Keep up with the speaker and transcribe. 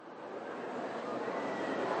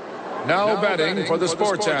Now betting for the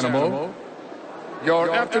sports animal, your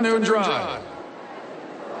afternoon drive.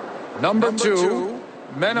 Number 2,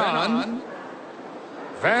 men on,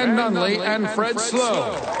 Van Nunley and Fred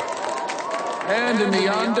Slow. And in the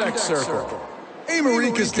on-deck circle,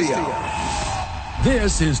 Marie Castillo.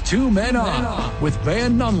 This is Two Men On with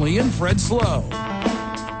Van Nunley and Fred Slow.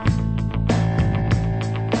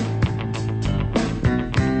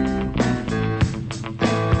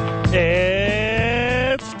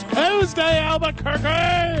 It's Tuesday,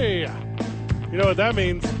 Albuquerque! You know what that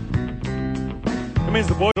means? That means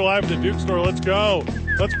the boys are live at the Dukes Store. Let's go.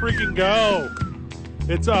 Let's freaking go.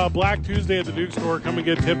 It's Black Tuesday at the Dukes Store. Come and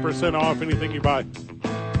get 10% off anything you buy.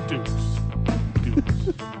 Dukes.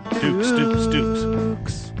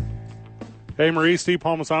 Dukes. Hey, Marie, Steve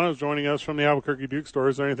Palmisano is joining us from the Albuquerque Dukes Store.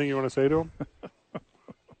 Is there anything you want to say to him?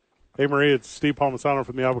 Hey, Marie, it's Steve Palmisano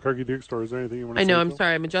from the Albuquerque Dukes Store. Is there anything you want to say to him? I know, I'm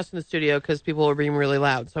sorry. I'm adjusting the studio because people are being really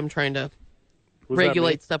loud, so I'm trying to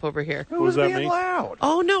regulate stuff over here. Who was being loud?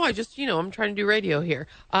 Oh, no, I'm trying to do radio here.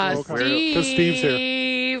 Okay. 'Cause Steve's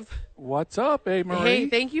here. What's up, Marie? Hey,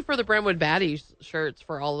 thank you for the Brentwood Baddies shirts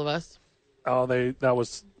for all of us. Oh, that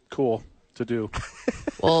was cool to do.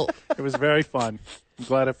 Well, it was very fun. I'm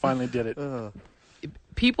glad I finally did it.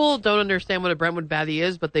 People don't understand what a Brentwood Baddie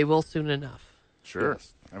is, but they will soon enough. Sure.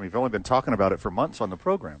 Yes. I mean, we've only been talking about it for months on the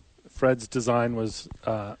program. Fred's design was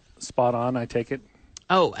spot on, I take it?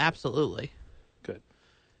 Oh, absolutely. Good.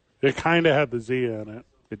 It kind of had the Z in it.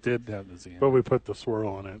 It did have the Z in it. But we put the swirl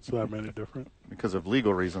on it, so that made it different. Because of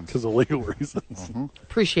legal reasons. Mm-hmm.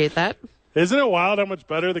 Appreciate that. Isn't it wild how much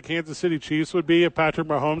better the Kansas City Chiefs would be if Patrick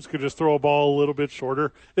Mahomes could just throw a ball a little bit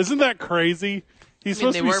shorter? Isn't that crazy? He's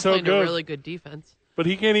supposed to be so good. They were playing a really good defense. But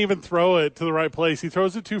he can't even throw it to the right place. He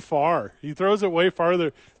throws it too far. He throws it way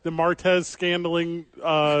farther than Martez Scandling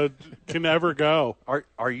can ever go.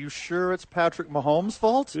 Are you sure it's Patrick Mahomes'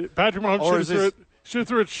 fault? Patrick Mahomes should have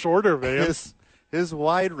threw it shorter, man. His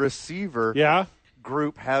wide receiver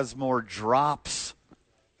group has more drops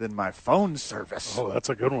than my phone service. Oh, that's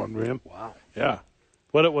a good one, man. Wow. Yeah.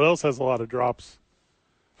 What else has a lot of drops?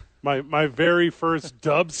 My very first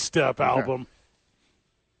dubstep album.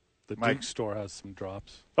 The Duke Store has some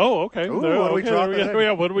drops. Oh, okay. Ooh, what are we dropping?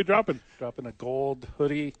 Yeah, what are we dropping? Dropping a gold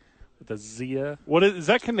hoodie with a Zia. What is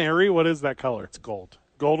that canary? What is that color? It's gold.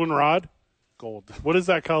 Goldenrod? Gold. What is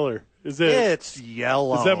that color? It's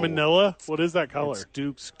yellow. Is that manila? What is that color? It's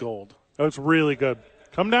Duke's gold. Oh, it's really good.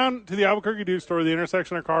 Come down to the Albuquerque Dukes Store, the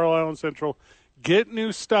intersection of Carlisle and Central. Get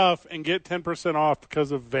new stuff and get 10% off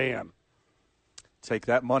because of Van. Take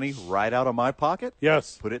that money right out of my pocket.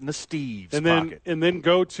 Yes. Put it in the Steve's pocket. And then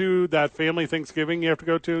go to that family Thanksgiving you have to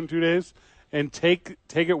go to in 2 days and take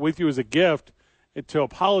it with you as a gift and to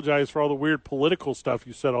apologize for all the weird political stuff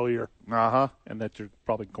you said all year. Uh-huh. And that you're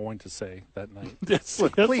probably going to say that night. Yes.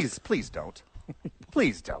 Look, please don't.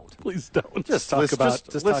 Please don't. Please don't. Just talk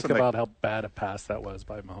about how bad a pass that was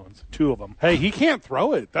by Mahomes. 2 of them. Hey, he can't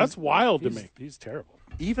throw it. That's wild to me. He's terrible.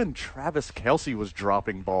 Even Travis Kelce was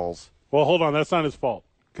dropping balls. Well, hold on. That's not his fault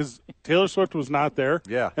because Taylor Swift was not there.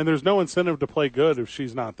 Yeah. And there's no incentive to play good if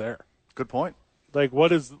she's not there. Good point.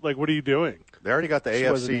 What are you doing? They already got the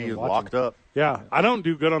AFC locked up. Yeah. I don't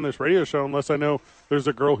do good on this radio show unless I know there's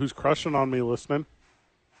a girl who's crushing on me listening.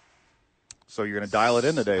 So you're going to dial it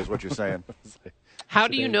in today is what you're saying. How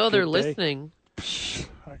do you know they're listening?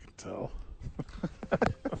 I can tell.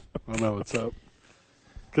 I know what's up.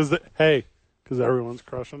 Because everyone's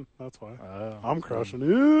crushing. That's why. I'm crushing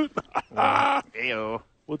it. Ayo.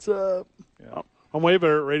 What's up? Yeah. I'm way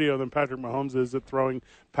better at radio than Patrick Mahomes is at throwing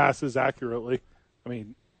passes accurately. I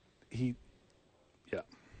mean,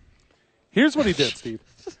 Here's what he did, Steve.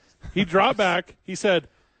 He dropped back. He said,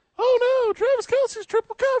 "Oh, no, Travis Kelce's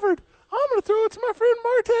triple covered. I'm going to throw it to my friend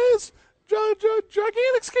Martez,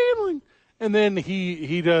 gigantic Scandling." And then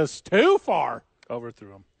he just too far.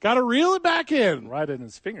 Overthrew him. Got to reel it back in. Right in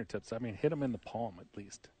his fingertips. I mean, hit him in the palm at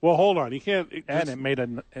least. Well, hold on. He can't. It made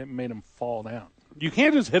him fall down. You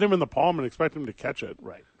can't just hit him in the palm and expect him to catch it.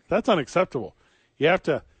 Right. That's unacceptable. You have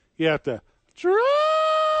to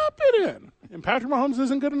drop it in. And Patrick Mahomes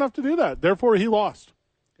isn't good enough to do that. Therefore, he lost.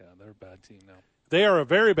 Yeah, they're a bad team now. They are a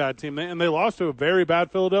very bad team, and they lost to a very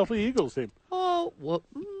bad Philadelphia Eagles team. Oh, well,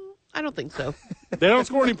 I don't think so. They don't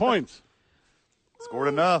score any points. Scored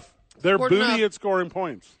enough. They're Scored booty enough. at scoring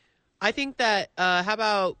points. I think that, how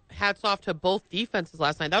about hats off to both defenses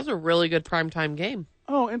last night? That was a really good primetime game.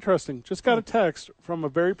 Oh, interesting. Just got a text from a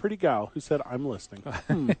very pretty gal who said, "I'm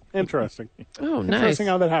listening." Interesting. Oh, nice. Interesting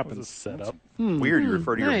how that happens. Setup. Weird you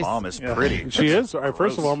refer to your Nice. mom as pretty. She is.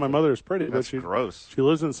 First of all, my mother is pretty. That's but gross. She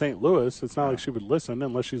lives in St. Louis. It's not like she would listen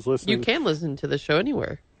unless she's listening. You can listen to the show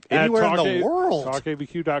anywhere. Anywhere in the world.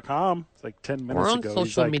 TalkABQ.com. It's like 10 minutes We're on ago. social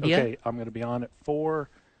He's like, media. okay, I'm going to be on at 4.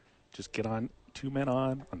 Just get on 2 Men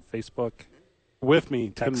on Facebook. With me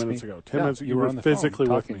 10 Text minutes me. ago. 10 Yeah, minutes ago. you You were were on the physically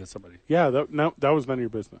phone with talking me. to somebody. Yeah, that was none of your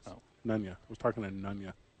business. Oh. Nunya. I was talking to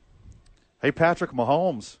Nunya. Hey, Patrick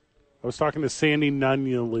Mahomes. I was talking to Sandy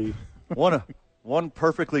Nunya Lee. One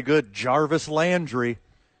perfectly good Jarvis Landry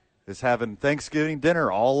is having Thanksgiving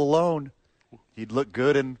dinner all alone. He'd look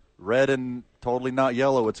good in red and totally not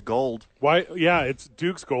yellow. It's gold. Why? Yeah, it's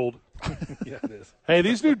Duke's gold. Yeah, it is. Hey,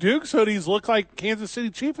 these new Dukes hoodies look like Kansas City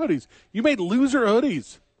Chief hoodies. You made loser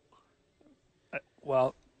hoodies.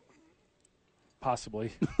 Well,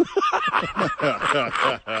 possibly. You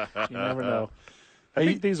never know. I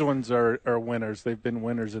think these ones are winners. They've been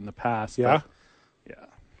winners in the past. Yeah? Yeah.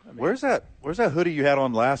 I mean, Where's that hoodie you had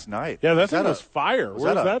on last night? Yeah, that Is thing was fire. was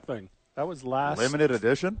Where's that a- that thing? that was last limited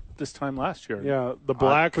edition? this time last year. Yeah, the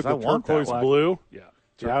black with 'cause I the want that turquoise black. blue. Yeah.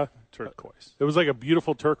 Yeah. Turquoise. It was like a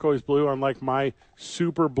beautiful turquoise blue, unlike my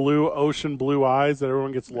super blue, ocean blue eyes that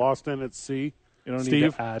everyone gets lost in at sea. You don't need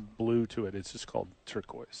Steve? to add blue to it. It's just called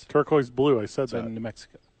turquoise. Turquoise blue, I said It's that. in New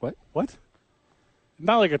Mexico. What? What?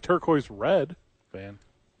 Not like a turquoise red. Van.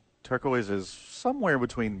 Turquoise is somewhere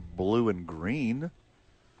between blue and green.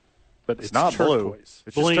 But It's not blue. turquoise.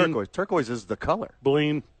 It's Bling. just turquoise. Turquoise is the color.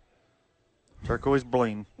 Bleen. Turquoise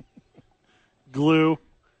bling. Glue.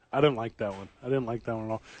 I didn't like that one. I didn't like that one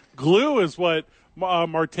at all. Glue is what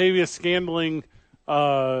Martavius Scandling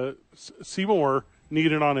Seymour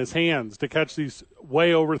needed on his hands to catch these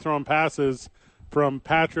way overthrown passes from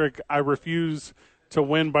Patrick. I refuse to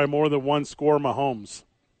win by more than one score, Mahomes.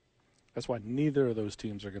 That's why neither of those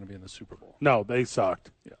teams are going to be in the Super Bowl. No, they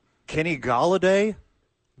sucked. Yeah. Kenny Galladay.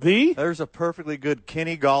 The? There's a perfectly good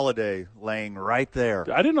Kenny Galladay laying right there.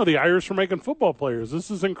 I didn't know the Irish were making football players.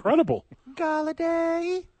 This is incredible.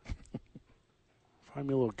 Galladay. Find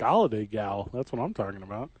me a little Galladay gal. That's what I'm talking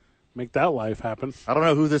about. Make that life happen. I don't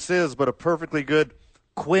know who this is, but a perfectly good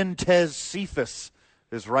Quintez Cephas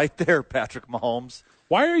is right there, Patrick Mahomes.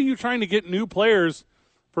 Why are you trying to get new players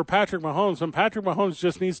for Patrick Mahomes when Patrick Mahomes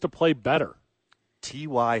just needs to play better?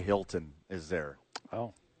 T.Y. Hilton is there.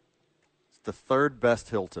 Oh. It's the third best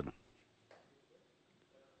Hilton.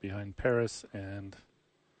 Behind Paris and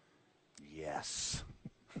Yes.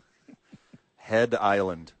 Head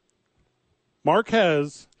Island.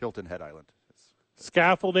 Marquez, Hilton Head Island.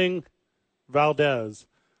 scaffolding Valdez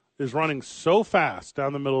is running so fast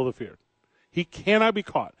down the middle of the field. He cannot be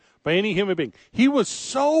caught by any human being. He was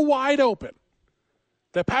so wide open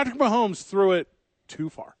that Patrick Mahomes threw it too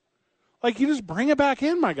far. Like, you just bring it back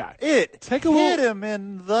in, my guy. It Take a hit little- him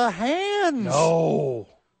in the hands. No.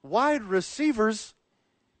 Wide receivers.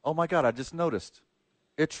 Oh, my God, I just noticed.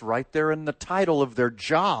 It's right there in the title of their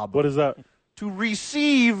job. What is that? To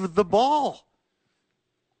receive the ball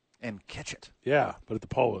and catch it. Yeah, but the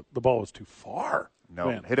ball was too far. No,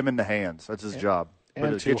 Man. hit him in the hands. That's his job.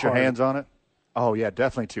 and But too get your hard. hands on it. Oh, yeah,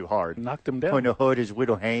 definitely too hard. knocked him down. Point to hood his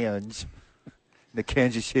little hands. The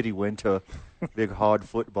Kansas City winter. Big hard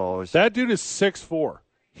footballs. That dude is 6'4".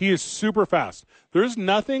 He is super fast. There's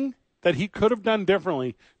nothing that he could have done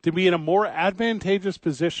differently to be in a more advantageous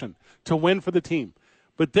position to win for the team.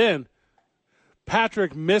 But then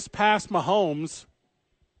Patrick missed past Mahomes.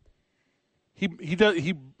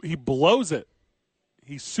 He blows it.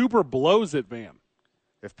 He super blows it, Van.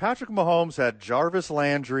 If Patrick Mahomes had Jarvis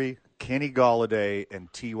Landry, Kenny Galladay,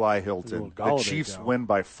 and T.Y. Hilton, Little Galladay the Chiefs gal. win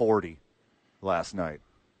by 40 last night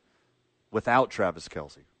without Travis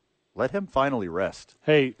Kelce. Let him finally rest.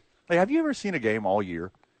 Hey, Hey, have you ever seen a game all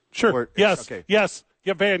year? sure. Where- Yes. okay. Yes.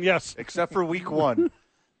 Yeah, Van, yes. Except for week one,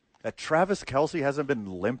 that Travis Kelce hasn't been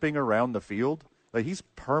limping around the field. Like, he's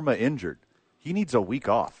perma-injured. He needs a week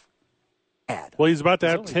off. Well, he's about to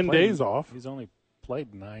He's have only 10 played- days off. He's only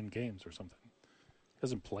played 9 games or something.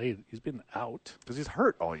 Hasn't played. He's been out. Because he's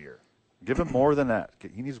hurt all year. Give him more than that.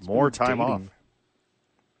 He needs more time dating. off.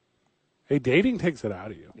 Hey, dating takes it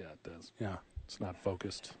out of you. Yeah, it does. Yeah. It's not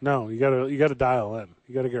focused. No, you gotta dial in.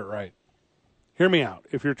 You gotta get right. Hear me out.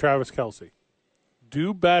 If you're Travis Kelce,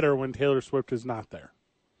 do better when Taylor Swift is not there.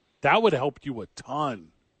 That would help you a ton.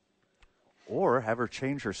 Or have her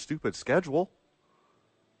change her stupid schedule.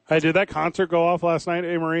 Hey, did that concert go off last night,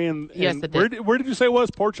 Marie? And Yes, it did. Where did you say it was?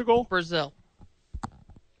 Portugal? Brazil.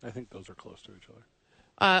 I think those are close to each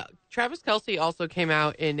other. Travis Kelce also came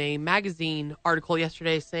out in a magazine article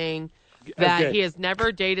yesterday saying that Okay. he has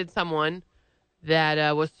never dated someone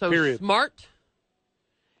that was so Period. smart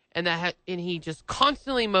and and he just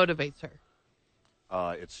constantly motivates her.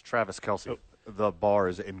 It's Travis Kelce. The bar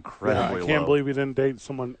is Yeah, incredibly I can't low. believe he didn't date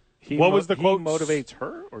someone. What was the quote? He motivates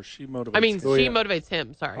her, or she motivates? I mean, him? she yeah. motivates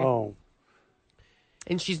him. Sorry. Oh,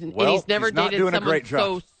 And he's never he's not dated doing a someone great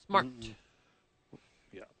so job. smart.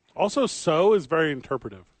 Yeah. Also, so is very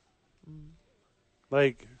interpretive.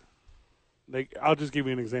 Like, I'll just give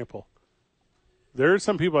you an example. There are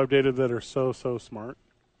some people I've dated that are so smart.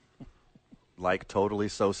 Like totally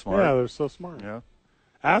so smart. Yeah, they're so smart. Yeah.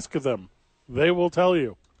 Ask them. They will tell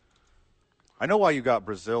you. I know why you got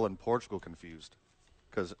Brazil and Portugal confused.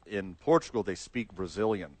 Because in Portugal, they speak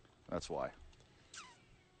Brazilian. That's why.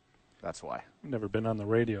 That's why. I've never been on the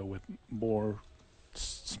radio with more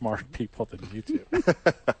smart people than you two. You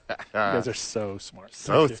guys are so smart.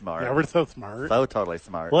 So smart. Yeah, we're so smart. So totally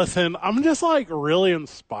smart. Listen, I'm just like really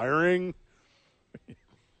inspiring.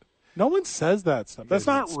 No one says that stuff. That's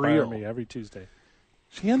not Inspire real. me every Tuesday.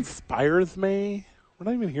 She inspires me. We're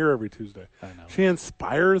not even here every Tuesday. I know. She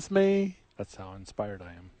inspires me. That's how inspired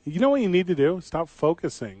I am. You know what you need to do? Stop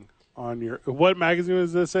focusing on your. What magazine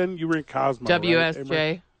is this in? You were in Cosmo. WSJ.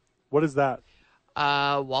 Right? What is that?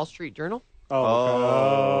 Wall Street Journal.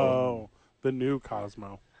 Oh, the new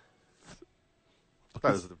Cosmo.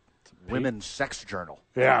 That was the Women's Sex Journal.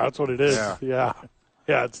 Yeah, that's what it is. Yeah.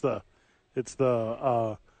 Yeah. It's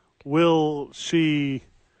the Will She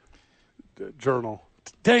Journal.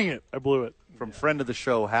 Dang it, I blew it. From friend of the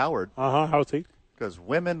show, Howard. How's he? Because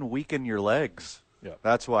women weaken your legs. Yeah.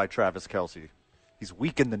 That's why Travis Kelce. He's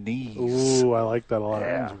weak in the knees. Ooh, I like that a lot.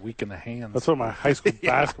 Yeah. He's weak in the hands. That's what my high school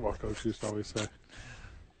basketball coach used to always say.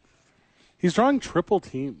 He's drawing triple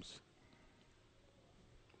teams.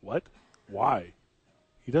 What? Why?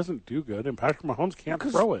 He doesn't do good, and Patrick Mahomes can't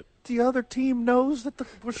throw it. The other team knows that the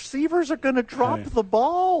receivers are going to drop Hey. the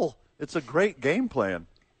ball. It's a great game plan.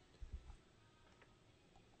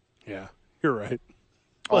 Yeah, you're right.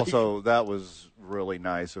 Also, that was really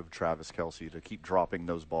nice of Travis Kelce to keep dropping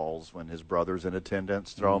those balls when his brother's in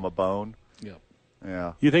attendance, throw him a bone. Yeah.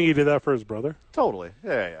 Yeah, You think he did that for his brother? totally.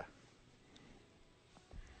 Yeah.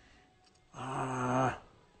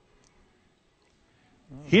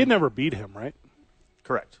 He had never beat him, right?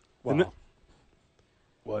 Correct. Well,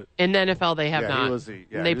 what? In the NFL, they have yeah, not. he was the,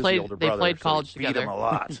 And they he was the played. older They brother, played so college he beat together. him a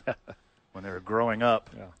lot when they were growing up.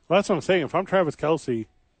 Yeah. Well, that's what I'm saying. If I'm Travis Kelce,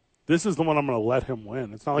 this is the one I'm going to let him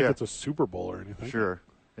win. It's not like Yeah. it's a Super Bowl or anything. Sure.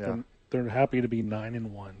 Yeah. They're happy to be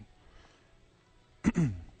 9-1.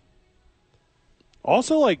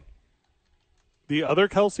 Also, like the other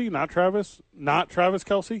Kelce, not Travis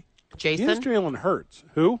Kelce. He Jason. has Jalen Hurts.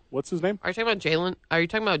 Who? What's his name? Are you talking about Jalen? Are you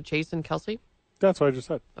talking about Jason Kelsey? That's what I just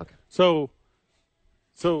said. Okay. So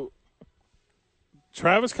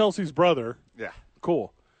Travis Kelce's brother, Yeah.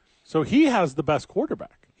 cool. So he has the best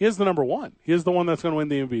quarterback. He has the number one. He is the one that's going to win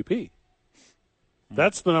the MVP.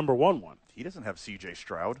 That's the number one. He doesn't have C.J.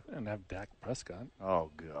 Stroud. And have Dak Prescott.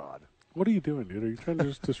 Oh, God. What are you doing, dude? Are you trying to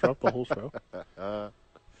just disrupt the whole show?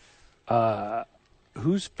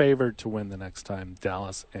 Who's favored to win the next time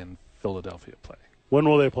Dallas and Philadelphia play? When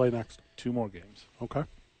will they play next? 2 more games. Okay.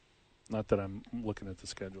 Not that I'm looking at the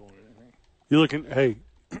schedule or anything. You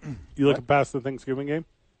looking past the Thanksgiving game?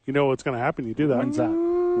 You know what's going to happen. You do that. When's that?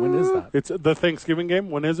 When is that? It's the Thanksgiving game.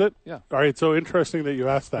 When is it? Yeah. All right. So interesting that you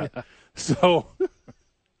asked that. Yeah. So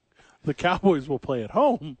the Cowboys will play at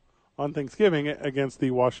home on Thanksgiving against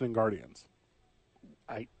the Washington Guardians.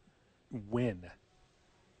 I win.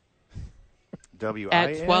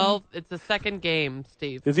 W-I-N? At 12, it's the second game,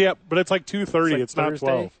 Steve. Is he up? But it's like 2:30. It's not Thursday?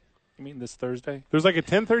 12. You mean this Thursday? There's like a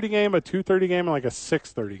 10:30 game, a 2:30 game, and like a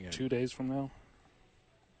 6:30 game. 2 days from now?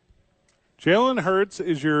 Jalen Hurts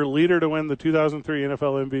is your leader to win the 2003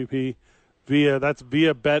 NFL MVP via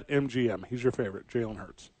BetMGM. He's your favorite, Jalen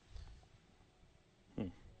Hurts. I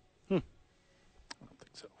don't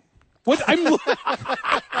think so. What?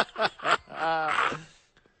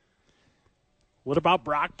 What about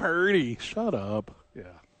Brock Purdy? Shut up. Yeah.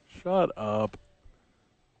 Shut up.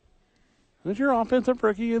 Who's your offensive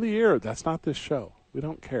rookie of the year? That's not this show. We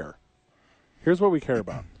don't care. Here's what we care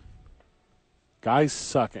about. Guys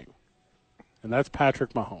sucking. And that's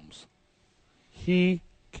Patrick Mahomes. He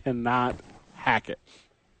cannot hack it.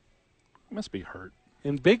 He must be hurt.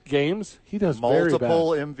 In big games, he does very bad. Multiple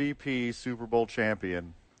MVP Super Bowl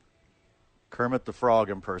champion, Kermit the Frog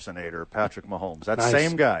impersonator, Patrick Mahomes. That Nice.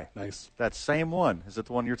 same guy. Nice. That same one. Is it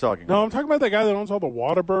the one you're talking No, about? I'm talking about that guy that owns all the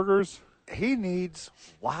Whataburgers. He needs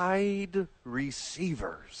wide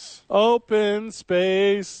receivers. Open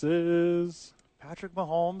spaces. Patrick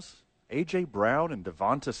Mahomes, A.J. Brown, and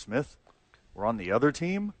Devonta Smith were on the other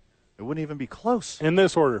team. It wouldn't even be close. In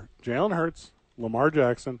this order, Jalen Hurts, Lamar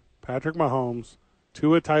Jackson, Patrick Mahomes,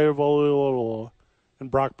 Tua Tagovailoa, and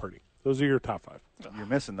Brock Purdy. Those are your top 5. You're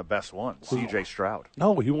missing the best one, C.J. Stroud.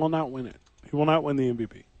 No, he will not win it. He will not win the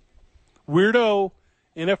MVP. Weirdo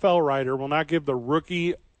NFL writer will not give the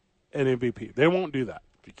rookie an MVP. They won't do that.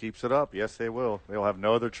 If he keeps it up, yes, they will. They'll have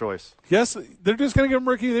no other choice. Yes, they're just going to give him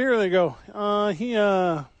Rookie of the Year. They go,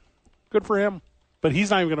 good for him. But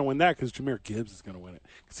he's not even going to win that because Jahmyr Gibbs is going to win it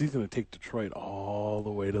because he's going to take Detroit all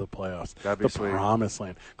the way to the playoffs. That'd be sweet. Promised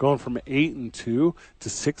land. Going from 8-2 to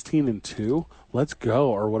 16-2. Let's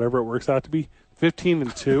go, or whatever it works out to be.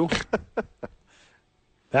 15-2.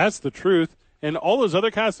 That's the truth. And all those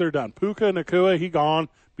other cats, they're done. Puka Nacua, he gone.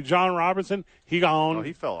 John Robinson, he gone. Oh,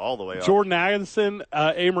 he fell all the way up. Jordan Addison,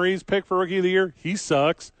 Marie's pick for Rookie of the Year, he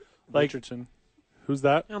sucks. Richardson. Who's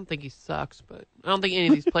that? I don't think he sucks, but I don't think any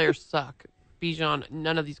of these players suck. Bijan,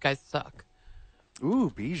 none of these guys suck.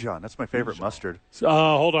 Ooh, Bijan. That's my favorite mustard.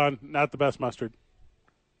 Hold on. Not the best mustard.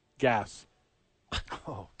 Gas.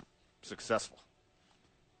 Oh, successful.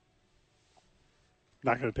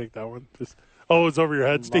 Not going to take that one. It's over your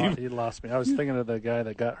head, Steve. He lost me. I was thinking of the guy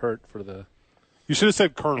that got hurt for the... You should have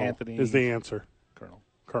said Colonel Anthony is the answer.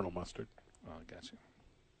 Colonel Mustard. Oh, I got you.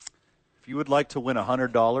 If you would like to win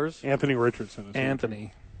 $100... Anthony Richardson.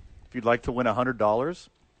 If you'd like to win $100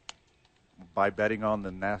 by betting on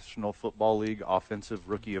the National Football League Offensive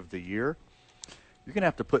Rookie of the Year, you're going to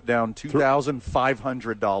have to put down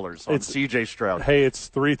 $2,500 on C.J. Stroud. Hey, it's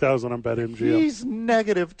 $3,000 on BetMGM. He's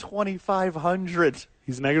negative $2,500.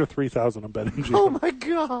 He's negative $3,000 on BetMGM. Oh, my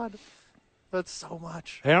God. That's so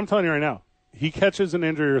much. Hey, I'm telling you right now, he catches an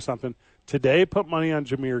injury or something. Today, put money on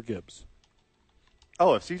Jahmyr Gibbs.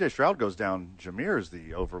 Oh, if C.J. Stroud goes down, Jahmyr is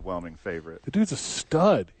the overwhelming favorite. The dude's a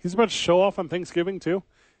stud. He's about to show off on Thanksgiving, too.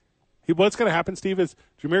 What's going to happen, Steve, is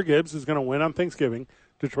Jahmyr Gibbs is going to win on Thanksgiving.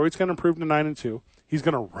 Detroit's going to improve to 9-2. He's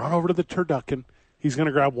going to run over to the turducken. He's going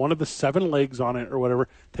to grab one of the 7 legs on it or whatever,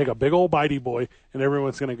 take a big old bitey boy, and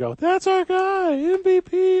everyone's going to go, that's our guy,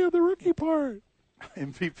 MVP of the rookie part.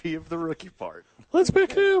 MVP of the rookie part. Let's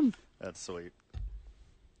pick him. That's sweet.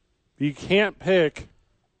 You can't pick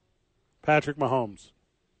Patrick Mahomes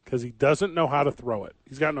because he doesn't know how to throw it.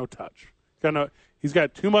 He's got no touch. He's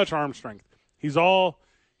got too much arm strength. He's all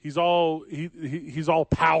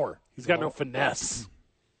power. He's got no finesse.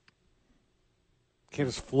 Can't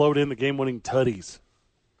just float in the game-winning tutties.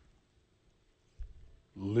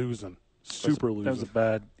 Losing. Super losing. That was a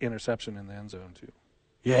bad interception in the end zone, too.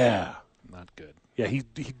 Yeah. Not good. Yeah, he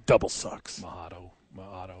double sucks. Mahato.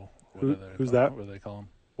 Who's that? What do they call him?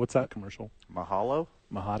 What's that? Commercial. Mahalo?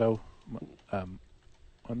 Mahato. On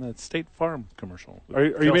the State Farm commercial. Are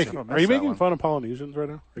you making fun of Polynesians right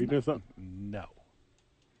now? Are you doing something? No.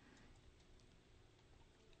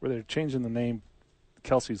 Where they're changing the name,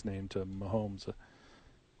 Kelsey's name, to Mahomes.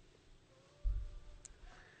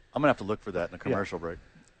 I'm going to have to look for that in a commercial break.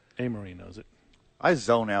 Amory knows it. I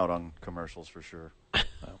zone out on commercials for sure.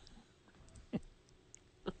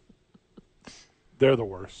 They're the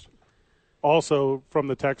worst. Also, from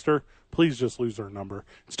the texter, please just lose their number.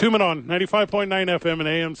 It's 2 Men On, 95.9 FM and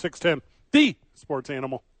AM 610, the sports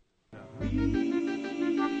animal.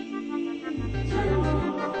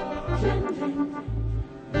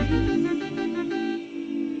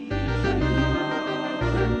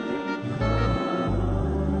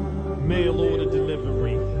 Mail order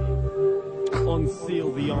delivery.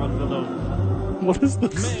 Unseal the envelope. What is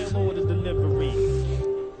this? Mail order delivery.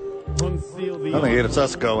 Unseal the I think it's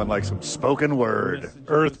us going like some spoken word.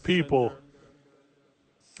 Earth people.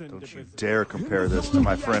 Don't you dare compare this to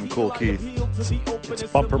my friend Cool Keith. It's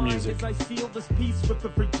bumper music. I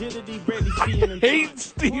hate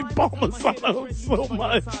Steve Palmisano so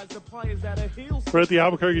much. We're at the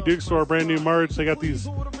ABQ Dukes Store, brand new merch. They got these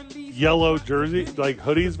yellow jersey, like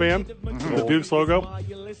hoodies, man. The Dukes logo.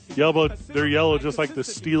 Yellow, they're yellow just like the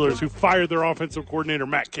Steelers, who fired their offensive coordinator,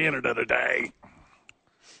 Matt Canada, today.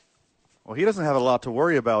 Well, he doesn't have a lot to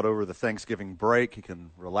worry about over the Thanksgiving break. He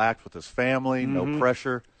can relax with his family, no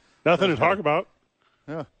pressure. Nothing to talk about.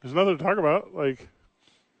 Yeah. There's nothing to talk about. Like,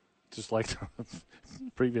 Just like the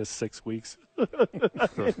previous 6 weeks. and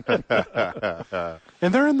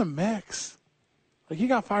they're in the mix. Like, he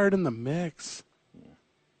got fired in the mix.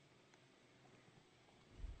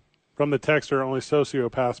 From the texter, only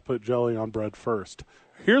sociopaths put jelly on bread first.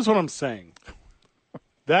 Here's what I'm saying.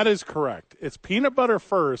 That is correct. It's peanut butter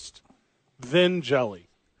first, then jelly.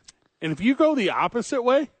 And if you go the opposite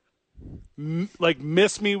way,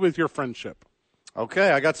 miss me with your friendship.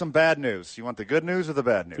 Okay, I got some bad news. You want the good news or the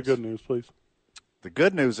bad news? The good news, please. The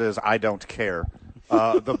good news is I don't care.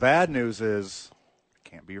 The bad news is I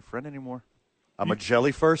can't be your friend anymore. I'm a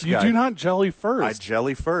jelly first guy. You do not jelly first. I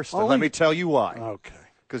jelly first. And let me tell you why. Okay.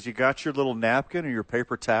 Because you got your little napkin or your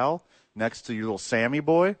paper towel next to your little Sammy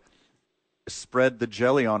boy. Spread the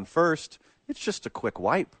jelly on first. It's just a quick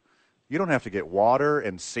wipe. You don't have to get water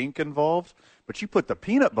and sink involved. But you put the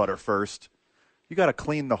peanut butter first, You got to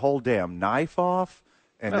clean the whole damn knife off,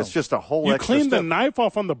 and it's just a whole You extra clean the step. knife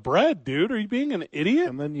off on the bread, dude. Are you being an idiot?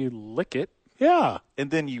 And then you lick it. Yeah.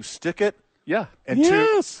 And then you stick it Yeah. into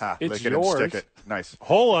Yes. It's lick it and stick yours. it. Nice.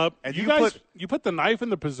 Hold up. And you you guys, put- you put the knife in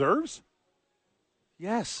the preserves?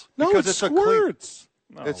 Yes. No, because it it's a clean. squirts.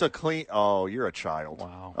 It's a clean. Oh, you're a child.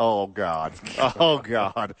 Wow. Oh God. Oh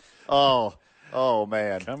God. Oh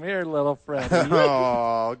man. Come here, little friend.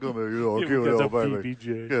 Oh, come here, you Give cute me little the baby.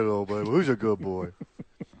 PBJ. Good old baby. Who's a good boy?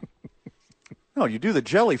 No, you do the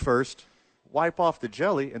jelly first, wipe off the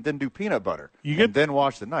jelly, and then do peanut butter. And then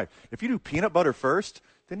wash the knife. If you do peanut butter first,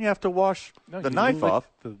 then you have to wash No, the you knife lick off.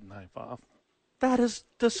 The knife off. That is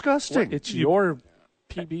disgusting. It's your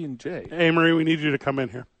PB&J. Hey, Marie, we need you to come in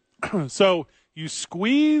here. So you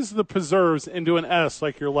squeeze the preserves into an S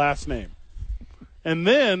like your last name. And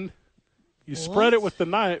then you spread it with the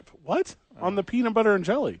knife. What? On the peanut butter and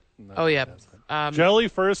jelly. Oh, yeah. Jelly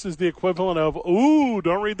first is the equivalent of, ooh,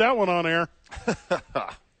 don't read that one on air.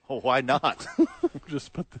 Oh, why not?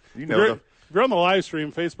 Just put the, You know if you're on the live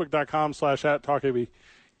stream, facebook.com/@talkabq.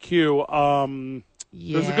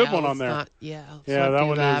 There's a good one on there. Let's Yeah, not that do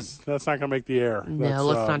one that. is, that's not going to make the air. No, That's,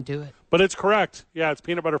 let's not do it. But it's correct. Yeah, it's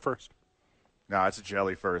peanut butter first. No, it's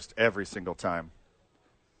jelly first every single time.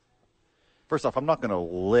 First off, I'm not going to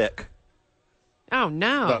lick. Oh,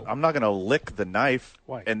 no. I'm not going to lick the knife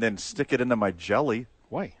Why? and then stick it into my jelly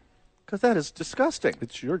Why? because that is disgusting.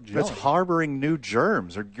 It's your jelly. That's harboring new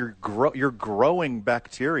germs, or you're growing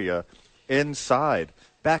bacteria inside.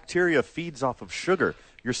 Bacteria feeds off of sugar.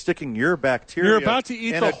 You're sticking your bacteria. You're about to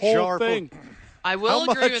eat in the a whole jar full- thing. I will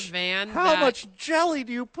How agree much- with Van. How that much jelly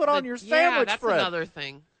do you put on your yeah, sandwich, that's Fred? another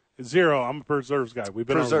thing. Zero. I'm a preserves guy. We've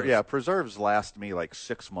been over this. Yeah, preserves last me like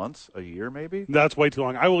 6 months, a year maybe. That's way too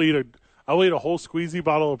long. I will eat a whole squeezy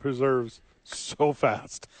bottle of preserves so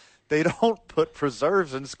fast. They don't put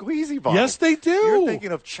preserves in squeezy bottles. Yes, they do. You're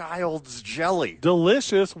thinking of child's jelly.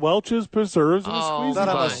 Delicious Welch's preserves in a squeezy That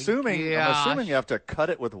I'm bottle. assuming you have to cut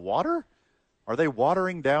it with water. Are they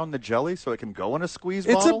watering down the jelly so it can go in a squeeze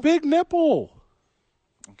It's bottle? a big nipple.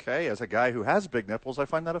 Okay, as a guy who has big nipples, I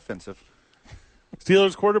find that offensive.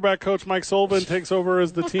 Steelers quarterback coach Mike Sullivan takes over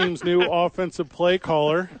as the team's new offensive play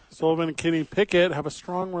caller. Sullivan and Kenny Pickett have a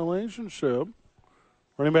strong relationship.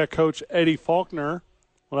 Running back coach Eddie Faulkner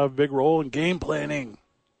will have a big role in game planning.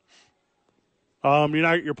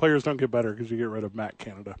 Your players don't get better because you get rid of Matt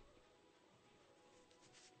Canada.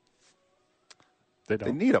 They They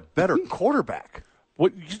don't. need a better quarterback.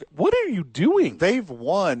 What are you doing? They've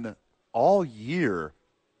won all year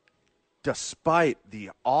despite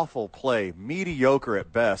the awful play, mediocre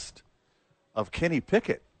at best, of Kenny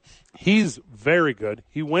Pickett. He's very good.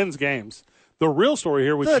 He wins games. The real story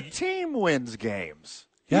here was The team wins games.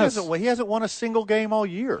 Yes. He hasn't won a single game all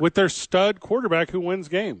year. with their stud quarterback who wins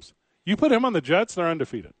games. You put him on the Jets, they're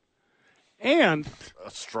undefeated. And A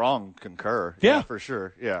strong concur. Yeah. For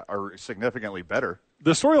sure. Yeah, or significantly better.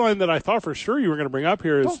 the storyline that I thought for sure you were going to bring up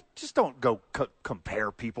here is Don't go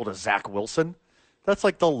compare people to Zach Wilson. That's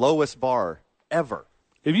like the lowest bar ever.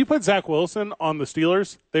 if you put Zach Wilson on the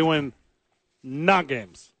Steelers, they win not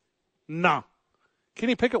games. Nah.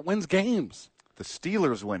 Kenny Pickett wins games The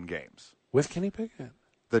Steelers win games. with Kenny Pickett.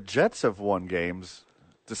 The Jets have won games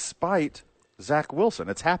despite Zach Wilson.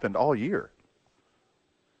 It's happened all year.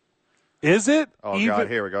 Is it? Oh, God,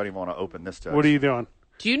 here we go. I don't even want to open this text. What are you doing?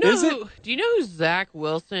 Do you know Is it- who Zach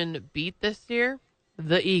Wilson beat this year?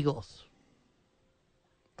 The Eagles.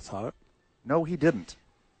 Saw it. No, he didn't.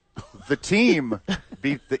 The team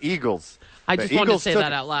beat the Eagles. I The just wanted to Eagles say took-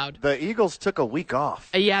 that out loud. The Eagles took a week off.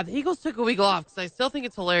 Yeah, the Eagles took a week off because I still think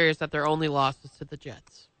it's hilarious that their only loss was to the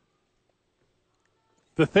Jets.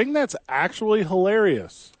 The thing that's actually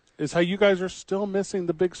hilarious is how you guys are still missing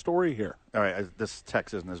the big story here. All right, this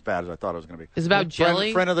text isn't as bad as I thought it was going to be. It's about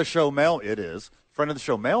jelly? Friend of the show, it is. Friend of the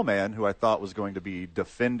show, Mailman, who I thought was going to be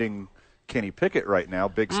defending Kenny Pickett right now,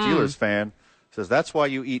 big Steelers fan, says that's why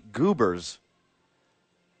you eat goobers.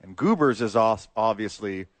 And goobers is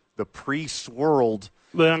obviously the pre-swirled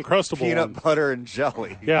The Uncrustable peanut one. butter and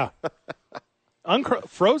jelly. Yeah.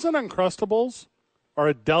 Frozen Uncrustables are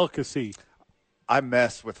a delicacy. I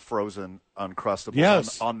mess with frozen Uncrustables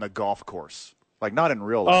Yes. on the golf course. Like, not in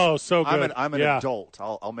real life. Oh, so good. I'm an Yeah. adult.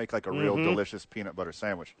 I'll make like a real delicious peanut butter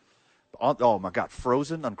sandwich. Oh, my God.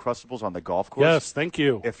 Frozen Uncrustables on the golf course? Yes, thank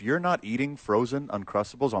you. If you're not eating frozen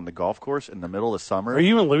Uncrustables on the golf course in the middle of summer, Are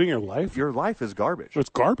you even living your life? your life is garbage. It's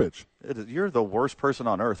garbage. You're the worst person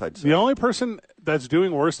on earth, I'd say. The only person that's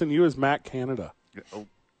doing worse than you is Matt Canada. Oh,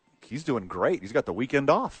 he's doing great. He's got the weekend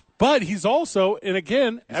off. But he's also, and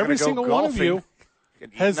again, He's every gonna go single one of golfing you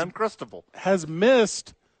and eat has- an Uncrustable. has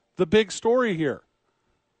missed the big story here.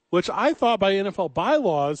 which I thought by NFL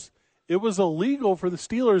bylaws it was illegal for the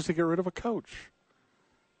Steelers to get rid of a coach.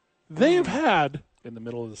 They've had in the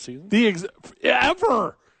middle of the season?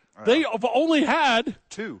 Ever. They have only had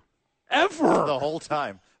 2 ever. the whole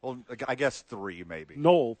time. Well, I guess 3 maybe.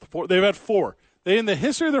 No, 4. They've had 4. They, in the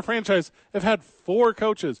history of their franchise, have had 4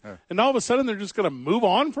 coaches. Yeah. And all of a sudden they're just going to move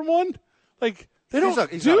on from one? Like, they don't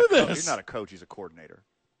do this. He's not a coach. He's a coordinator.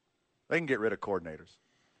 They can get rid of coordinators.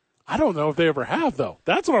 I don't know if they ever have, though.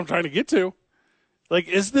 That's what I'm trying to get to. Like,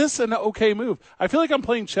 is this an okay move? I feel like I'm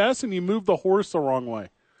playing chess and you move the horse the wrong way.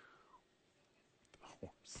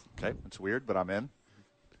 Okay, it's weird, but I'm in.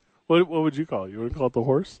 What would you call it? You would call it the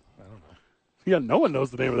horse? I don't know. Yeah, no one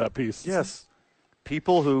knows the name of that piece. Yes.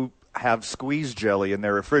 People who have squeeze jelly in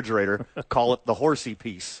their refrigerator call it the horsey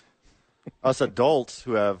piece. Us adults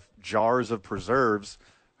who have jars of preserves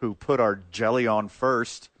who put our jelly on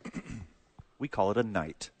first, we call it a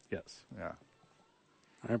night. Yes. Yeah.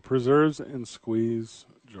 All right, preserves and squeeze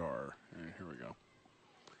jar. All right, here we go.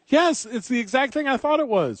 Yes, it's the exact thing I thought it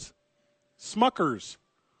was. Smuckers.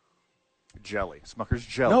 Jelly. Smucker's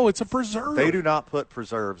jelly. No, it's a preserve. They do not put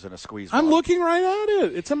preserves in a squeeze jar. I'm looking right at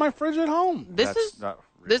it. It's in my fridge at home. This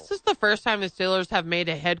is the first time the Steelers have made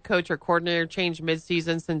a head coach or coordinator change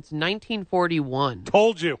midseason since 1941.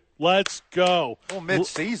 Told you. Let's go. Well,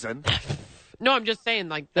 midseason. No, I'm just saying,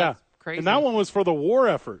 like, that's crazy. And that one was for the war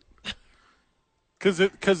effort. Because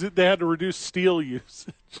they had to reduce steel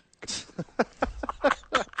usage.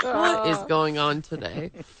 What is going on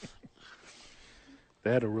today?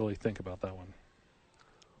 They had to really think about that one.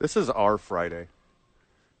 This is our Friday.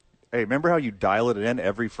 Hey, remember how you dial it in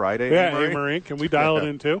every Friday? Yeah, Marie, can we dial it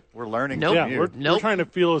in too? We're learning Nope. from you. We're trying to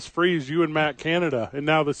feel as free as you and Matt Canada, and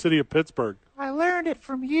now the city of Pittsburgh. I learned it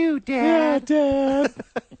from you, Dad. Yeah,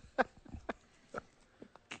 Dad.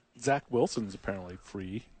 Zach Wilson's apparently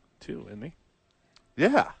free, too, isn't he?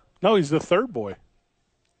 Yeah. No, he's the third boy.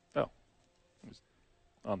 Oh. He's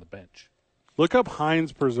on the bench. Look up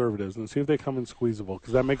Heinz preservatives and see if they come in squeezable,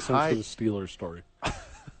 because that makes sense for the Steelers story.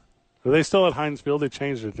 Are they still at Heinz Field? They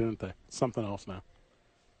changed it, didn't they? It's something else now.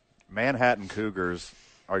 Manhattan Cougars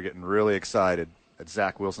are getting really excited that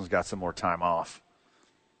Zach Wilson's got some more time off.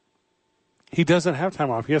 He doesn't have time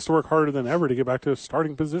off. He has to work harder than ever to get back to his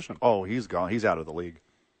starting position. Oh, he's gone. He's out of the league.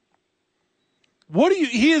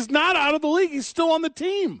 He is not out of the league. He's still on the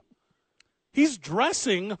team. He's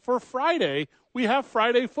dressing for Friday. We have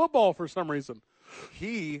Friday football for some reason.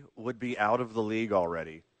 He would be out of the league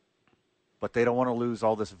already, but they don't want to lose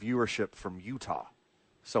all this viewership from Utah.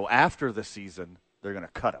 So after the season, they're going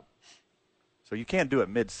to cut him. So you can't do it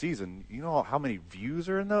mid-season. You know how many views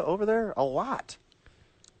are over there? A lot.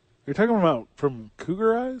 You're talking about from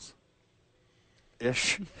Cougar eyes?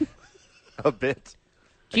 Ish. A bit.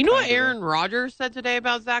 Do you know what Aaron Rodgers said today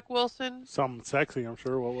about Zach Wilson? Something sexy, I'm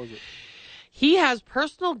sure. What was it? He has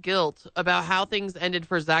personal guilt about how things ended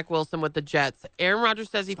for Zach Wilson with the Jets. Aaron Rodgers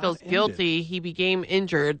says he feels guilty. He became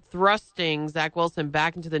injured, thrusting Zach Wilson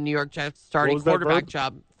back into the New York Jets starting quarterback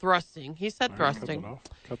job. Thrusting. He said thrusting.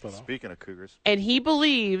 Cut that off. Speaking of Cougars. And he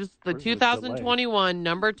believes the 2021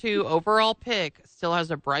 number 2 overall pick still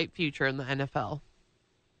has a bright future in the NFL.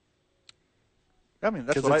 I mean,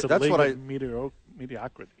 that's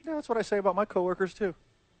mediocrity. Yeah, that's what I say about my coworkers too.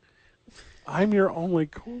 I'm your only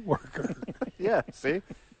coworker. Yeah, see?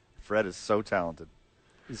 Fred is so talented.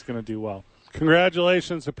 He's going to do well.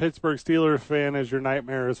 Congratulations to Pittsburgh Steelers fan as your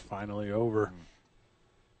nightmare is finally over.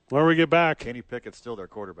 When we get back. Kenny Pickett's still their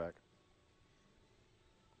quarterback.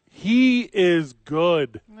 He is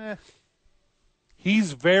good. Eh.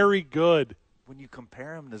 He's very good. When you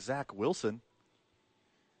compare him to Zach Wilson.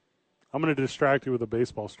 I'm going to distract you with a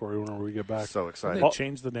baseball story whenever we get back. So excited. They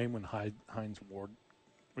changed the name when Heinz Ward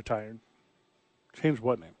retired. Change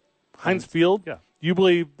what name? Heinz Field? Yeah. You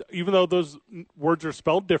believe, even though those words are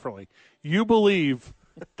spelled differently, you believe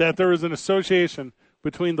that there is an association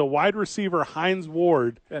between the wide receiver Heinz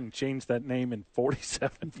Ward and changed that name in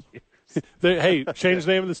 47 years. Hey, change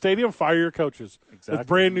the name of the stadium, fire your coaches. Exactly. It's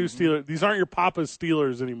brand new Steelers. These aren't your Papa's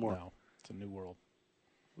Steelers anymore. No, it's a new world.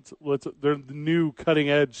 They're the new cutting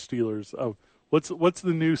edge Steelers of what's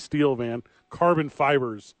the new steel, man? Carbon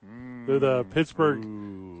fibers. They're the Pittsburgh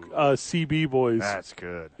CB boys. That's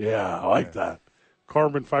good. Yeah, I like that.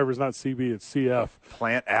 Carbon fibers, not CB, it's CF.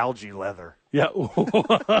 Plant algae leather. Yeah,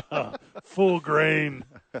 full grain.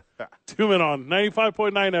 2 Men On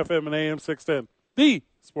 95.9 FM and AM 610. The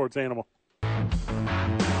Sports Animal.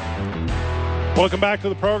 Welcome back to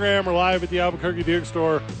the program. We're live at the Albuquerque Dukes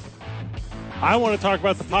Store. I want to talk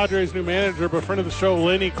about the Padres' new manager, but friend of the show,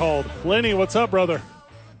 Lenny, called. Lenny, what's up, brother?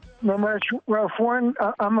 Not much. Well, for one,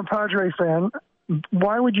 I'm a Padre fan.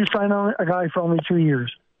 Why would you sign on a guy for only 2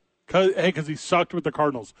 years? Because he sucked with the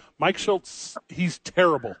Cardinals. Mike Schultz, he's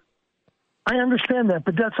terrible. I understand that,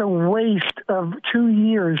 but that's a waste of 2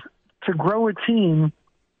 years to grow a team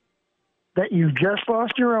that you just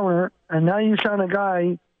lost your owner, and now you sign a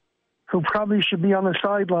guy who probably should be on the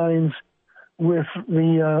sidelines with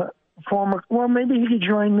the former. Well, maybe he could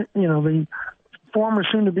join, the former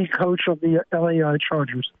soon-to-be coach of the LA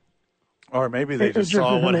Chargers. Or maybe they just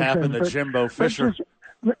saw what happened to Jimbo Fisher.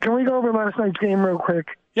 Can we go over last night's game real quick?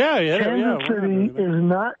 Kansas City is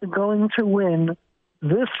not going to win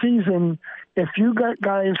this season if you got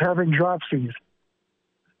guys having dropsies.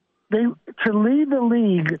 To lead the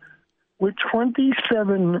league with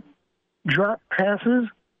 27 drop passes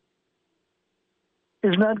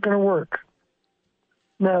is not going to work.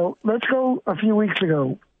 Now, let's go a few weeks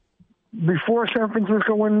ago. Before San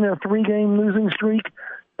Francisco went their 3-game losing streak,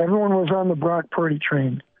 everyone was on the Brock Purdy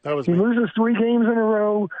train. He loses 3 games in a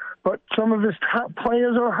row, but some of his top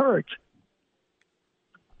players are hurt.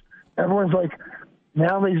 Everyone's like,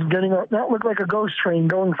 now he's getting up. That looked like a ghost train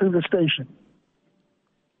going through the station.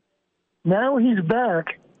 Now he's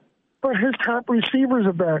back, but his top receivers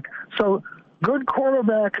are back. So good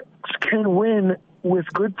quarterbacks can win with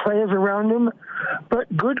good players around them,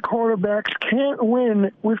 but good quarterbacks can't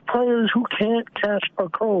win with players who can't catch a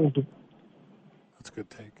cold. That's a good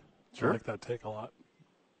take. Sure. I like that take a lot.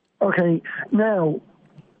 Okay, now,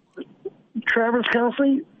 Travis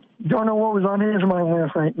Kelce, don't know what was on his mind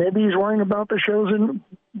last night. Maybe he's worrying about the shows in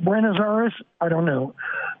Buenos Aires. I don't know.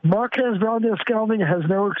 Marquez Valdez-Scantling has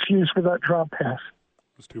no excuse for that drop pass.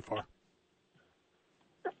 It was too far.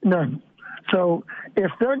 None. So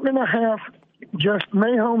if they're going to have just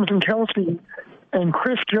Mahomes and Kelce and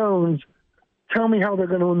Chris Jones, tell me how they're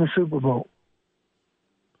going to win the Super Bowl.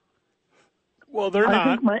 Well, they're not.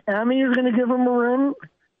 I think Miami is going to give them a run,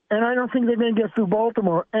 and I don't think they're going to get through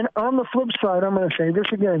Baltimore. And on the flip side, I'm going to say this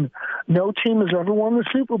again. No team has ever won the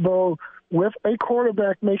Super Bowl with a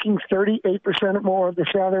quarterback making 38% more of the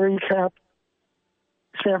salary cap.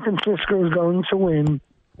 San Francisco is going to win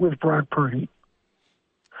with Brock Purdy.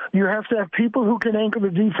 You have to have people who can anchor the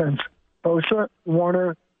defense. Bosa,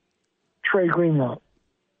 Warner, Trey Greenlaw.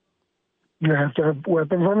 You have to have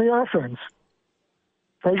weapons on the offense.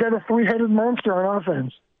 They got a 3-headed monster on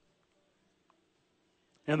offense.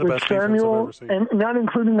 And the with best Samuel, defense I've ever seen. and not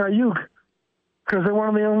including Ayuk, because they're one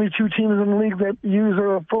of the only 2 teams in the league that use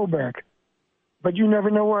a fullback. But you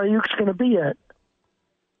never know where Ayuk's going to be at.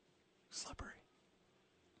 Slippery.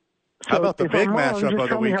 How about the big matchup of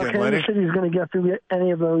the weekend, Lenny? Kansas City's going to get through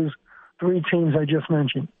any of those 3 teams I just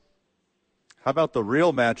mentioned. How about the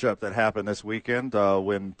real matchup that happened this weekend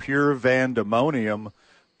when Pure Vandemonium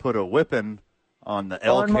put a whipping on the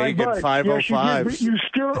Elk Hagen 505s? Yes, you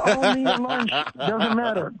still owe me a lunch. Doesn't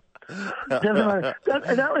matter.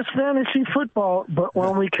 That was fantasy football, but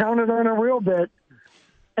when we counted on a real bet,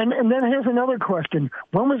 and then here's another question.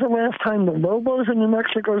 When was the last time the Lobos in New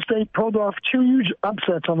Mexico State pulled off 2 huge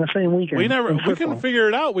upsets on the same weekend? We couldn't figure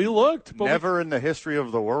it out. We looked. But Never in the history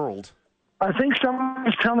of the world. I think someone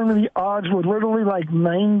was telling me the odds were literally like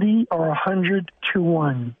 90 or 100 to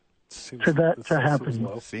 1 to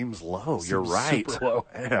happen. Seems low. You're right. Super low.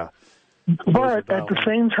 Yeah. But at the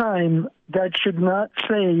same time, that should not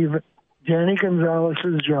save Danny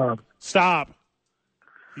Gonzalez's job. Stop.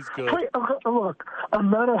 He's good. Wait, look, I'm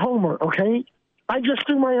not a homer, okay? I just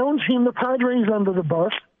threw my own team, the Padres, under the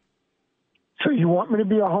bus. So you want me to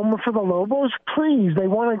be a homer for the Lobos? Please, they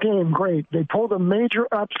won a game. Great. They pulled a major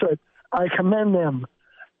upset. I commend them.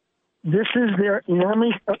 This is their, you know how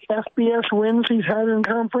many FBS wins he's had in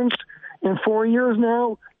conference in 4 years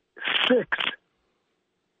now? 6.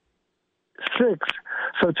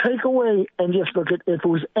 So take away and just look at, if it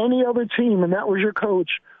was any other team and that was your coach,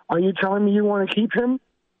 are you telling me you want to keep him?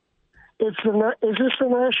 Is this the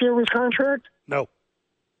last year of his contract? No.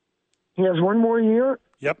 He has 1 more year?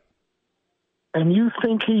 Yep. And you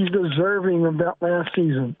think he's deserving of that last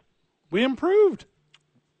season? We improved.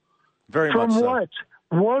 Very From much so. what?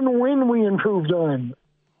 1 win we improved on.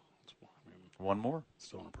 1 more?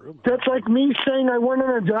 Still an improvement. That's like me saying I went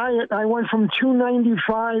on a diet. I went from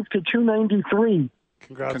 295 to 293.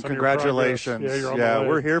 Congrats. Congratulations. Yeah,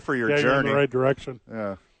 we're here for your journey. You're in the right direction.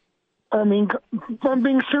 Yeah. I mean, I'm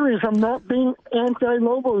being serious. I'm not being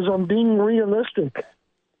anti-Lobos. I'm being realistic.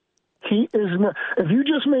 He is not. If you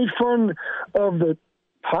just made fun of the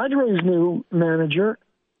Padres' new manager,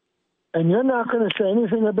 and you're not going to say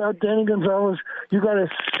anything about Danny Gonzalez, you got a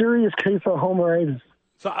serious case of homeritis.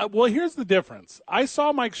 So, here's the difference. I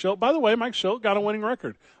saw Mike Schilt. By the way, Mike Schilt got a winning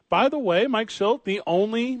record. By the way, Mike Schilt, the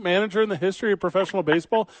only manager in the history of professional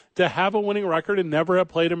baseball to have a winning record and never have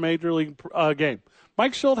played a major league game.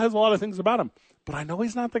 Mike Schilt has a lot of things about him. but I know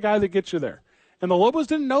he's not the guy that gets you there. And the Lobos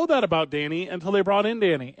didn't know that about Danny until they brought in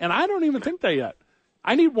Danny. And I don't even think that yet.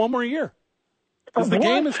 I need one more year. Because the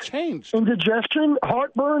game has changed. Indigestion,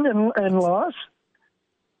 heartburn, and loss?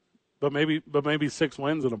 But maybe 6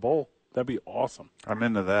 wins in a bowl. That'd be awesome. I'm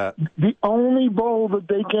into that. The only bowl that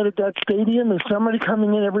they get at that stadium is somebody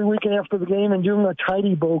coming in every weekend after the game and doing a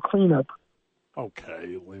tidy bowl cleanup.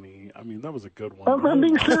 Okay, Lenny. I mean, that was a good one. I'm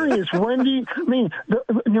being serious. New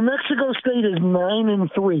Mexico State is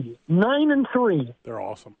 9-3. 9-3. They're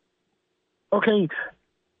awesome. Okay,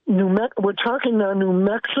 we're talking now New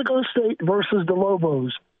Mexico State versus the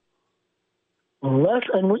Lobos.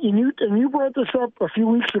 You brought this up a few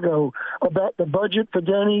weeks ago about the budget for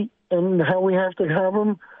Denny and how we have to have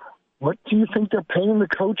him. What do you think they're paying the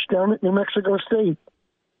coach down at New Mexico State?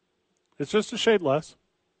 It's just a shade less.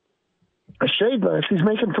 A shade less. He's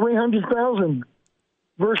making $300,000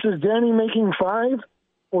 versus Danny making $500,000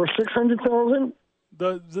 or $600,000.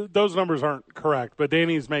 Those numbers aren't correct, but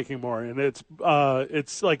Danny's making more, and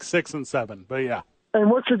it's like 6 and 7. But yeah. And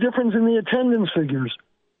what's the difference in the attendance figures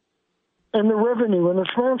and the revenue and the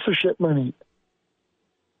sponsorship money?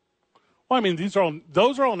 Well, I mean,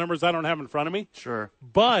 those are all numbers I don't have in front of me. Sure,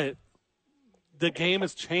 but the game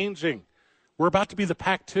is changing. We're about to be the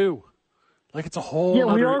Pac-2. Like, it's a whole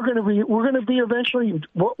we are going to be. We're going to be eventually.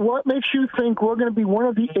 What makes you think we're going to be one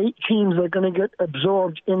of the 8 teams that are going to get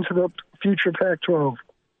absorbed into the future Pac-12?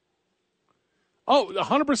 Oh,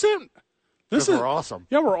 100%. We're awesome.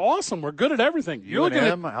 Yeah, we're awesome. We're good at everything. You're looking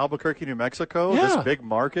at Albuquerque, New Mexico, Yeah. this big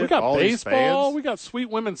market. We got all baseball. These fans. We got sweet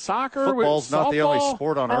women's soccer. Football's not the only softball.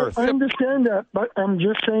 sport on earth. I understand that, but I'm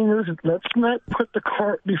just saying this. Let's not put the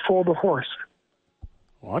cart before the horse.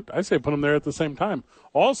 Well, I say put them there at the same time.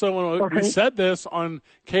 Also, when we said this on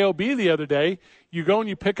KOB the other day, you go and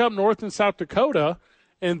you pick up North and South Dakota,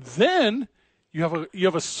 and then you have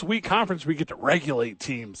a sweet conference where you get to regulate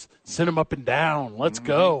teams, send them up and down. Let's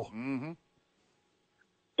go. Mm-hmm.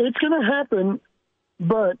 It's going to happen,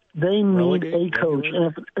 but they need a coach.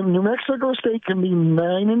 And if New Mexico State can be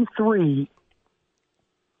 9-3,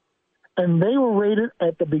 and they were rated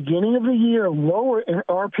at the beginning of the year lower in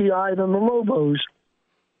RPI than the Lobos,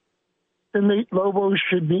 then the Lobos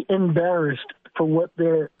should be embarrassed for what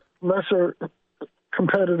their lesser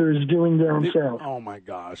competitors doing down south. Oh my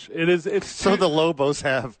gosh, it's so the Lobos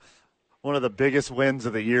have one of the biggest wins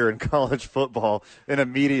of the year in college football, and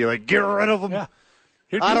immediately get rid of them. Yeah.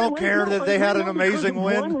 I don't care that they had an amazing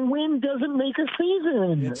win. One win doesn't make a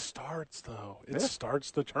season. It starts, though. It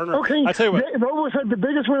starts the turnaround. Okay, I tell you what. The Lobos had the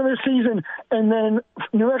biggest win of the season, and then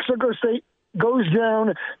New Mexico State goes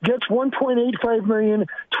down, gets $1.85 million,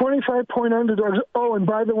 25-point underdogs. Oh, and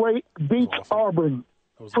by the way, beats Auburn.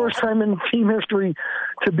 First time in team history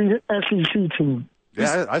to beat an SEC team.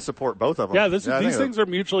 Yeah, I support both of them. Yeah, these things are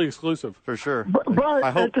mutually exclusive. For sure. But I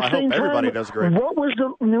hope everybody time, does great. What was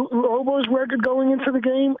the Lobos record going into the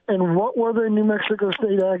game, and what were the New Mexico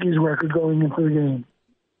State Aggies record going into the game?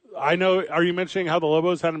 I know. Are you mentioning how the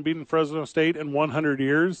Lobos hadn't beaten Fresno State in 100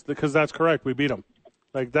 years? Because that's correct. We beat them.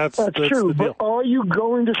 Like that's true. The deal. But are you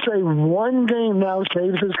going to say one game now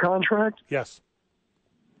saves his contract? Yes.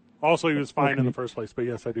 Also, he was fine in the first place, but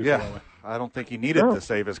yes, I do feel that way. I don't think he needed to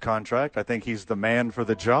save his contract. I think he's the man for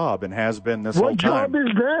the job and has been this whole time. What job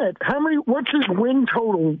is that? What's his win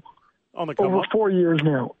total on the over 4 years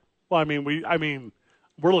now? Well, I mean,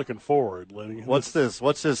 we're looking forward, Lenny. What's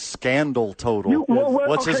his scandal total?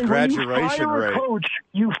 What's his graduation rate? Coach,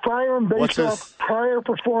 you fire him based off prior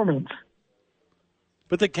performance.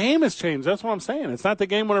 But the game has changed. That's what I'm saying. It's not the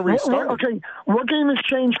game whenever he started. Okay, what game has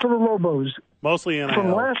changed for the Lobos? Mostly NIL.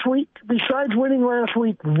 From last week, besides winning last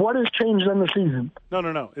week, what has changed on the season?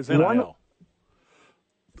 No. It's NIL.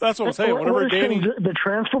 That's what I'm saying. Whenever Danny... The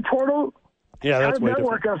transfer portal? Yeah, that's way different. How did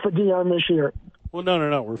that work out for Dion this year? Well,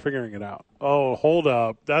 no. We're figuring it out. Oh, hold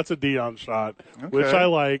up. That's a Dion shot, which I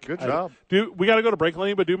like. Good job. We got to go to break,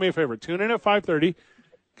 Lenny, but do me a favor. Tune in at 5:30.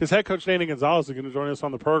 Because head coach Danny Gonzalez is going to join us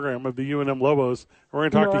on the program of the UNM Lobos. We're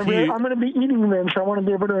going to talk to I'm going to be eating them, so I want to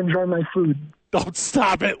be able to enjoy my food. Don't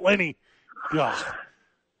stop it, Lenny. God.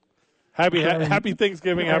 Happy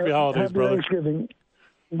Thanksgiving, happy holidays, brother. Thanksgiving.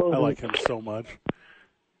 I like him so much.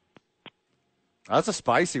 That's a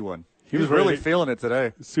spicy one. He was really feeling it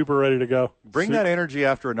today. Super ready to go. Bring that energy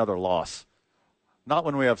after another loss. Not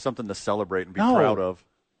when we have something to celebrate and be proud of.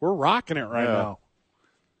 We're rocking it right now.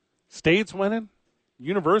 State's winning.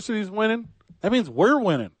 University's winning. That means we're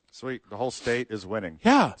winning. Sweet. The whole state is winning.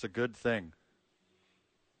 Yeah. It's a good thing.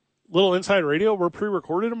 Little inside radio. We're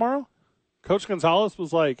pre-recorded tomorrow. Coach Gonzalez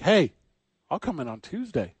was like, hey, I'll come in on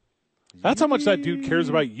Tuesday. That's how much that dude cares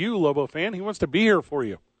about you, Lobo fan. He wants to be here for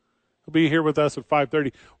you. He'll be here with us at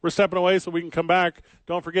 5:30. We're stepping away so we can come back.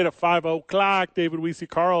 Don't forget at 5 o'clock, David Weesey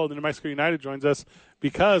Carl of the New Mexico United joins us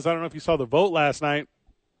because I don't know if you saw the vote last night.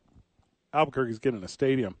 Albuquerque's getting a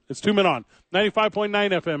stadium. It's 2 Men On, 95.9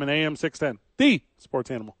 FM and AM 610, the Sports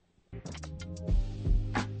Animal.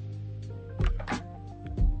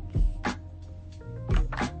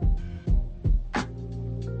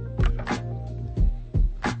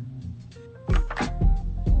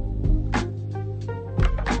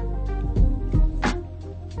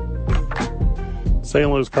 St.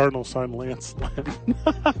 Louis Cardinals signed Lance Lynn.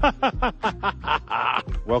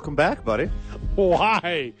 Welcome back, buddy.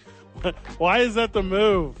 Why? Why is that the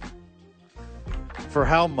move? For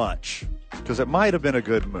how much? Because it might have been a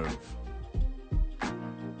good move.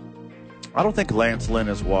 I don't think Lance Lynn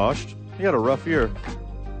is washed. He had a rough year.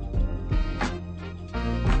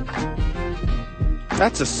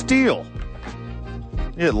 That's a steal.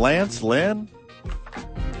 You had Lance Lynn.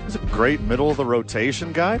 He's a great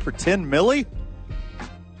middle-of-the-rotation guy for $10 million.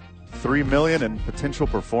 $3 million in potential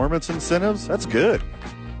performance incentives. That's good.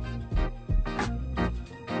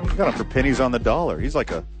 You got him for pennies on the dollar. He's like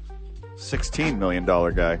a $16 million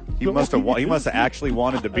guy. He must have actually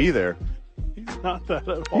wanted to be there. He's not that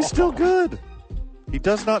at all. He's still good. He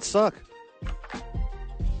does not suck.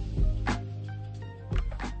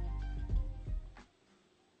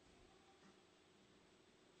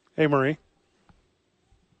 Hey, Marie.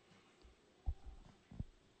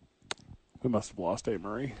 We must have lost A.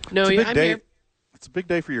 Murray. No, I'm here. It's a big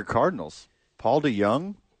day for your Cardinals. Paul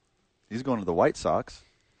DeYoung, he's going to the White Sox.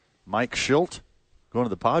 Mike Schilt going to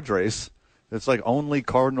the Padres. It's like only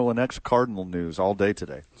Cardinal and ex-Cardinal news all day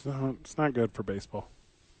today. It's not good for baseball.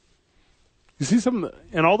 You see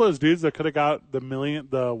and all those dudes that could have got the $30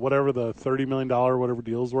 million, whatever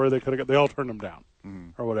deals were, they all turned them down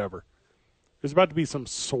or whatever. There's about to be some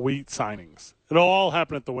sweet signings. It'll all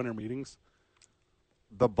happen at the winter meetings.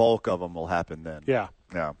 The bulk of them will happen then. Yeah.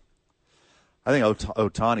 Yeah. I think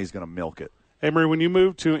Ohtani's going to milk it. Hey, Marie, when you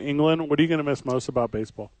move to England, what are you going to miss most about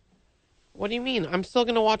baseball? What do you mean? I'm still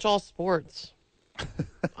going to watch all sports.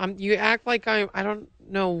 You act like I don't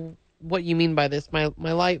know what you mean by this. My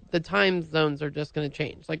life, the time zones are just going to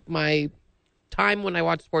change. Like my time when I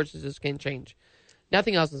watch sports is just going to change.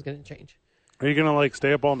 Nothing else is going to change. Are you going to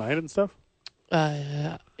stay up all night and stuff?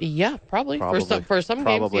 Yeah, probably. For some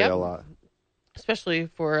games, Probably yeah. a lot. Especially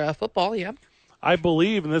for football, yeah. I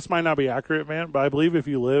believe, and this might not be accurate, man, but I believe if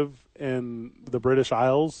you live in the British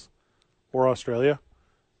Isles or Australia,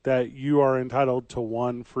 that you are entitled to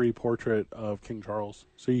one free portrait of King Charles.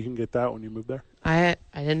 So you can get that when you move there. I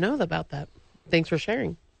didn't know about that. Thanks for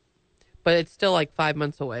sharing. But it's still like 5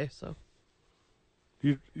 months away, so.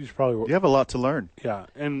 You should probably. You have a lot to learn. Yeah,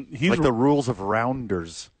 and he's like the rules of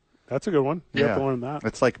rounders. That's a good one. You have to learn that.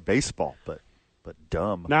 It's like baseball, but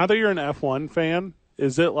dumb. Now that you're an F1 fan,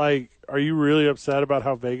 is it are you really upset about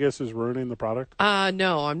how Vegas is ruining the product?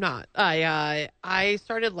 No, I'm not. I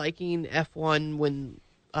started liking F1 when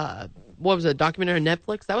what was it, a documentary on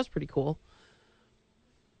Netflix? That was pretty cool.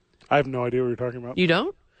 I have no idea what you're talking about. You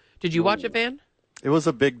don't? Did you watch it, Van? It was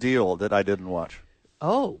a big deal that I didn't watch.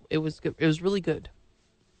 Oh, it was good. It was really good.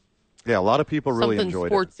 Yeah, a lot of people really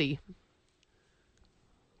enjoyed sportsy. it.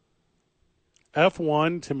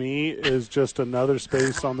 F1 to me is just another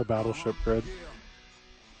space on the battleship grid.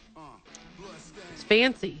 It's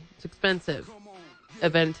fancy. It's expensive.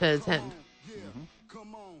 Event to attend.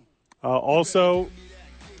 Also,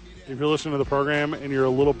 if you're listening to the program and you're a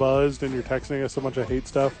little buzzed and you're texting us a bunch of hate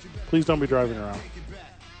stuff, please don't be driving around.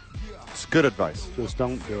 It's good advice. Just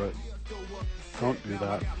don't do it. Don't do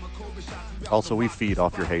that. Also, we feed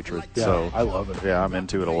off your hatred. Yeah, so I love it. Yeah, I'm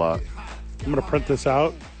into it a lot. I'm going to print this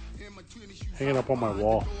out, hang it up on my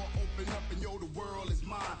wall.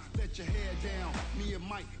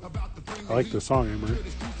 I like this song, Emery.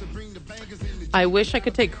 I wish I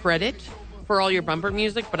could take credit for all your bumper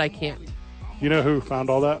music, but I can't. You know who found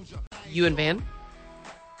all that? You and Van?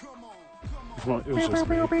 It was just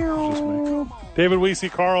me. David Weesey,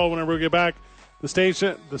 Carl, whenever we get back. The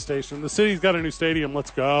city's got a new stadium. Let's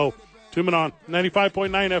go. 2 Men On, 95.9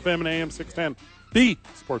 FM and AM 610. The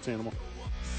Sports Animal.